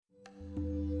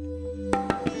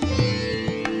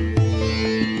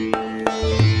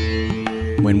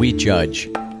we judge,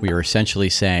 we are essentially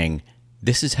saying,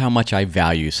 this is how much I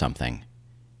value something.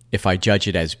 If I judge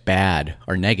it as bad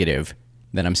or negative,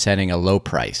 then I'm setting a low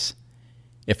price.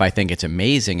 If I think it's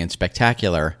amazing and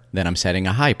spectacular, then I'm setting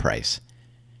a high price.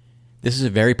 This is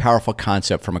a very powerful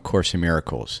concept from A Course in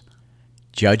Miracles.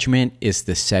 Judgment is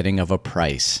the setting of a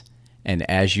price, and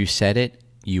as you set it,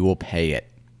 you will pay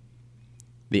it.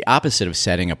 The opposite of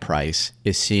setting a price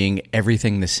is seeing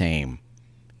everything the same,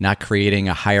 not creating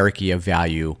a hierarchy of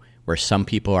value where some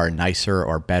people are nicer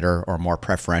or better or more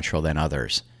preferential than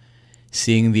others.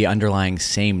 Seeing the underlying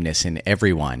sameness in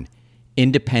everyone,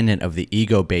 independent of the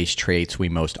ego-based traits we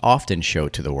most often show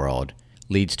to the world,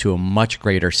 leads to a much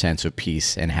greater sense of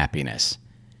peace and happiness.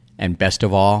 And best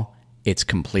of all, it's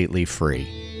completely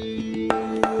free.